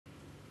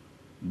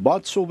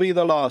Bots will be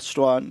the last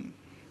one.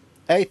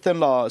 Eighth and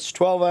last,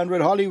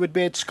 1200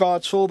 Hollywoodbets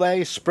Scottsville,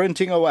 they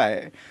sprinting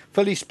away.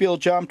 Philly Spiel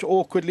jumped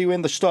awkwardly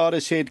when the starter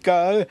said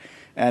go,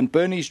 and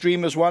Bernie's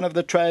Dream was one of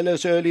the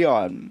trailers early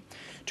on.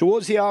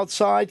 Towards the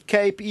outside,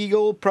 Cape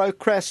Eagle,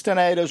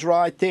 Procrastinators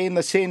right there in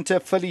the centre,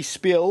 Philly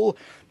Spiel.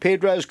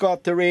 Pedro's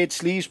got the red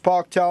sleeves,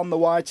 Parktown the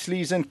white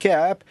sleeves and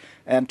cap.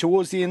 And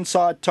towards the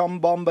inside,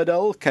 Tom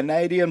Bombadil,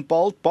 Canadian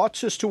Bolt.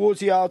 Botches towards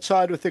the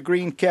outside with the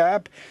green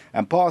cap.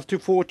 And Path to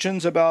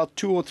Fortune's about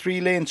 2 or 3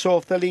 lengths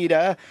off the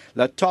leader.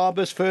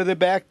 LETABA's further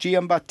back,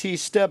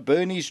 Giambattista,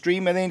 Bernie's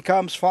Dream, and then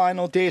comes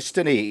Final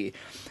Destiny.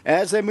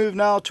 As they move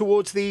now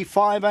towards the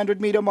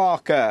 500-metre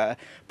marker,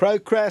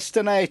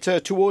 Procrastinator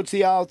towards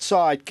the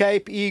outside,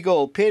 Cape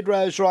Eagle,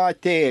 Pedro's right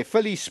there,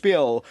 Philly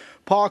Spiel,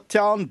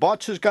 Parktown,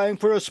 Botches going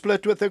for a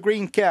split with the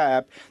green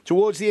cap.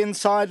 Towards the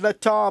inside,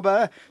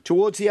 LETABA.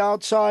 Towards the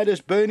outside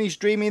is Bernie's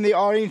Dream in the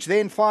orange.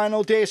 Then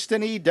Final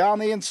Destiny. Down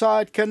the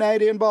inside,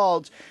 Canadian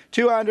Bolts.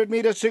 200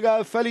 metres to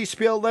go. Philly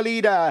Spiel the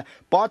leader.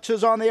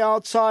 Botches on the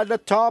outside.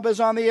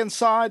 LETABA's on the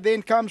inside.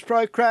 Then comes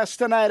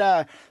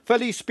Procrastinator.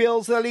 Philly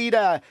Spiel's the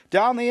leader.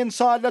 Down the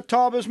inside,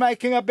 LETABA's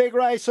making a big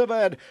race of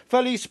it.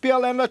 Philly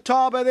Spiel and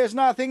LETABA. There's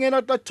nothing in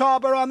it.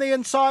 LETABA on the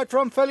inside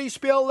from Philly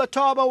Spiel.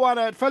 LETABA won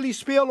it. Philly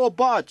Spiel or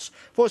Bots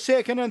for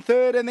second and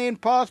third, and then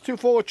Path to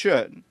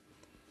Fortune.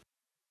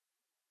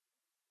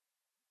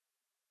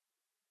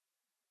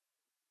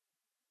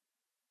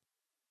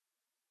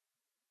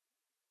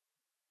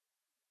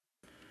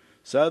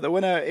 So the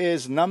winner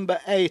is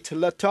number 8,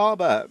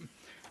 LETABA.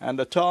 And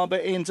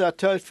LETABA ends our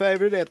tote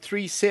favourite at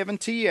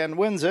 370 and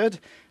wins it.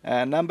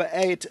 And number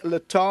 8,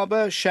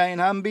 LETABA, Shane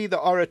Humby,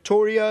 the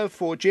Oratorio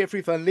for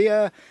Jeffrey van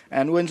Leer,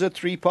 and wins it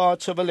 3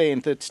 parts of a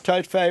length. It's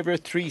tote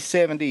favourite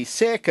 370.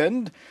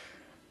 Second,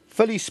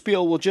 Philly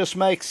Spiel will just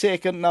make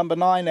second, number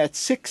 9 at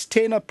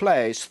 610 a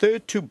place.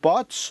 Third to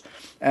Bots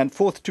and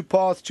fourth to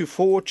Path to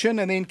Fortune,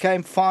 and then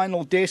came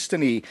Final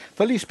Destiny.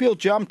 Philly Spiel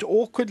jumped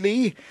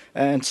awkwardly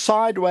and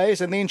sideways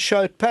and then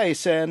showed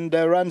pace and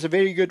runs a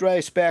very good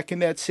race back in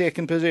that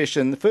second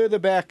position. Further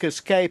back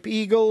is Cape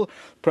Eagle,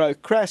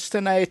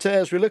 Procrastinator.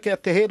 As we look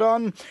at the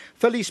head-on,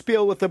 Philly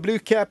Spiel with the blue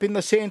cap in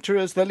the centre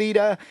as the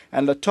leader,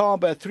 and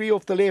LETABA 3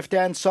 off the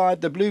left-hand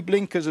side. The blue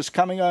blinkers is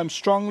coming home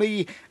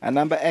strongly, and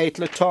number 8,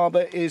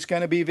 LETABA, is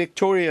going to be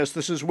victorious.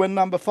 This is win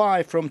number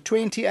 5 from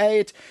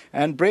 28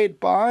 and bred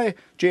by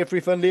Jeffrey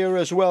van Leer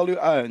as well, who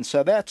owns.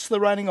 So that's the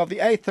running of the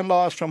 8th and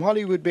last from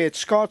Hollywoodbets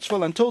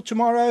Scottsville. Until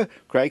tomorrow,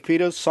 Craig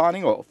Peters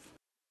signing off.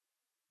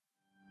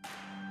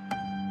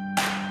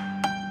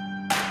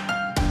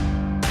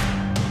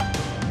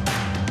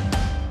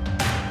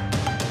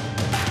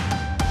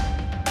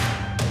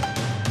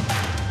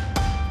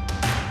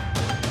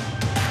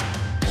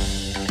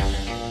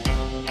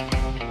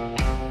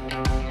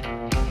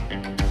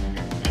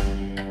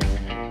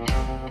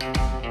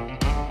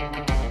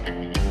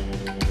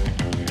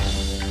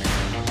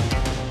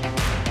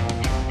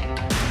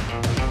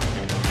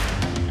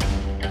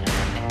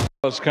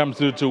 Has come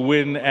through to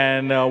win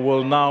and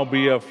will now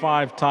be a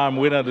 5-time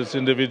winner. This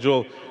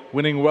individual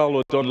winning well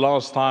with on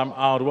last time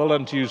out. Well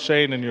done to you,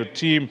 Shane, and your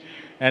team,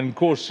 and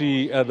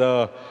Corsi,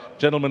 the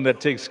gentleman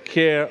that takes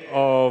care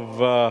of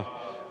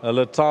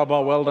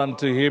LETABA. Well done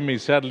to him. He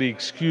sadly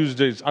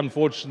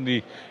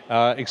unfortunately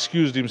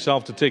excused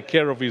himself to take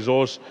care of his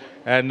horse.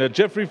 And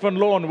Jeffrey van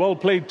Leer, well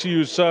played to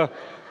you, sir.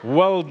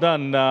 Well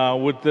done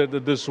with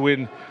this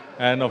win.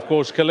 And of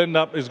course,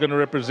 Kalinda is going to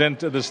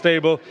represent the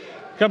stable.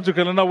 Come to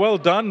Kalinda, well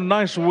done,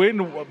 nice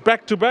win,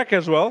 back-to-back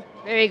as well.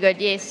 Very good,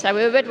 yes. So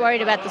we were a bit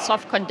worried about the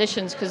soft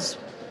conditions because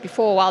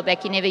before a while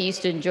back he never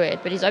used to enjoy it,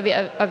 but he's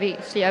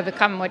obviously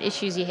overcome what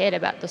issues he had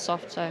about the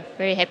soft, so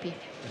very happy.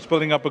 He's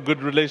building up a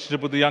good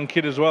relationship with the young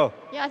kid as well.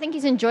 Yeah, I think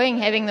he's enjoying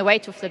having the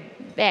weight off the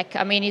back.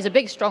 I mean, he's a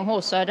big, strong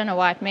horse, so I don't know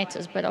why it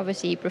matters, but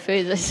obviously he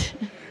prefers this.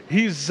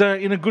 He's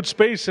in a good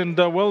space, and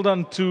well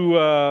done to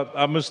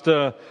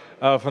Mr.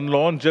 Van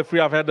Leer.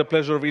 Jeffrey, I've had the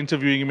pleasure of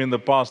interviewing him in the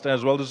past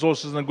as well. This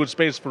horse is in a good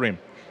space for him.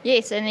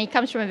 Yes, and he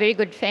comes from a very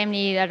good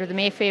family out of the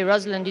Mayfair,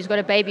 Rosalind, who's got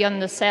a baby on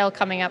the sale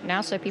coming up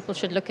now, so people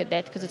should look at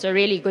that because it's a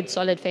really good,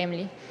 solid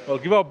family. Well,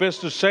 give our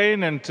best to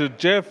Shane and to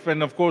Jeff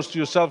and, of course, to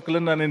yourself,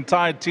 Kalinda, and the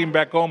entire team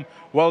back home.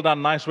 Well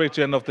done. Nice way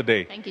to end off the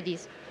day. Thank you,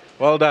 Dees.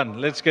 Well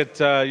done. Let's get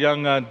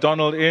young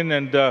Donald in,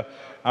 and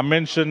I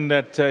mentioned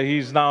that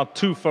he's now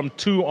 2 from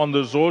 2 on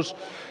this horse.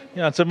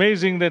 Yeah, it's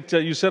amazing that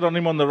you set on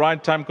him on the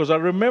right time, because I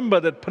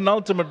remember that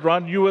penultimate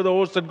run, you were the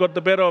horse that got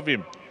the better of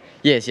him.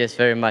 Yes,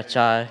 very much.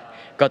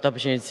 Got the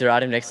opportunity to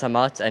ride him next time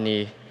out, and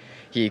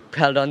he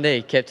held on there,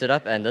 he kept it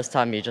up, and this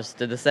time he just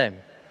did the same.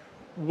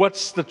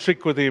 What's the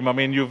trick with him? I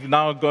mean, you've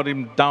now got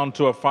him down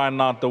to a fine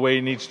art the way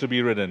he needs to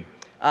be ridden.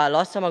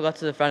 Last time I got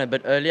to the front a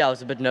bit early, I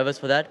was a bit nervous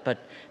for that, but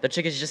the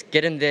trick is just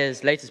get him there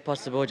as late as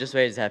possible, just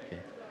where he's happy.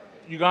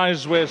 You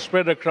guys were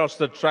spread across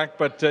the track,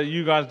 but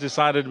you guys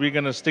decided we're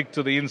going to stick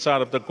to the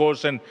inside of the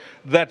course, and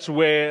that's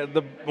where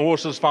the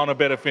horses found a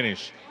better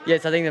finish.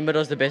 Yes, I think the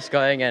middle is the best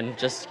going, and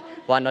just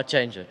why not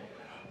change it?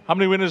 How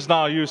many winners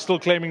now? You're still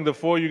claiming the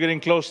 4. You're getting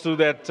close to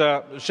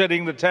that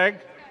shedding the tag?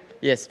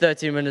 Yes,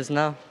 13 winners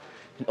now.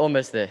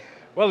 almost there.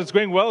 Well, it's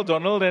going well,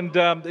 Donald, and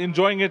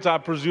enjoying it, I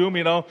presume,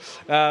 you know,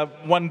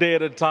 one day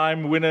at a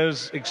time,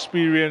 winners,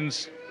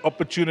 experience,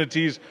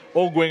 opportunities,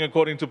 all going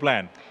according to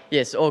plan.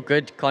 Yes, all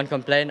good, can't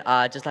complain.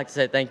 I'd just like to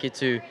say thank you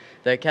to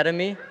the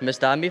Academy,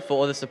 Mr. Ambi for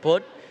all the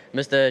support,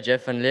 Mr.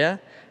 Jeff and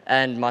Leah,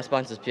 and my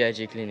sponsors,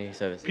 PAG Cleaning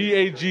Service.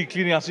 PAG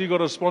Cleaning, I see you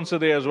got a sponsor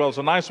there as well,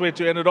 so nice way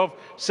to end it off.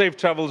 Safe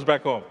travels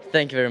back home.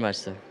 Thank you very much,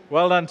 sir.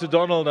 Well done to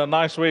Donald, a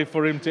nice way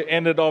for him to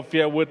end it off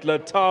here with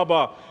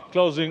LETABA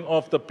closing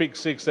off the pick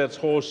 6. That's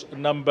horse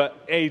number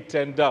 8.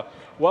 And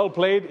well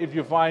played if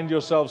you find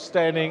yourself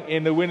standing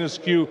in the winner's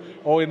queue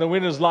or in the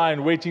winner's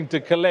line waiting to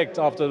collect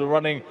after the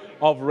running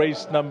of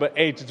race number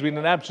 8. It's been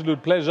an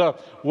absolute pleasure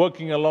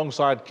working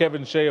alongside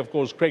Kevin Shea, of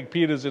course, Craig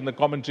Peters in the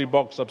commentary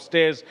box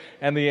upstairs,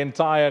 and the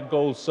entire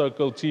Gold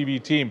Circle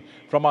TV team.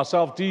 From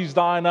myself, Dees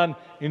Dianan,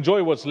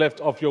 enjoy what's left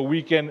of your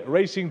weekend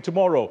racing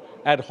tomorrow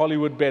at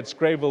Hollywoodbets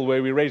Grayville,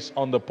 where we race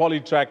on the poly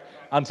track.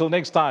 Until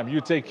next time, you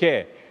take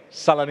care.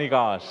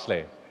 Salaniga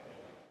Asle.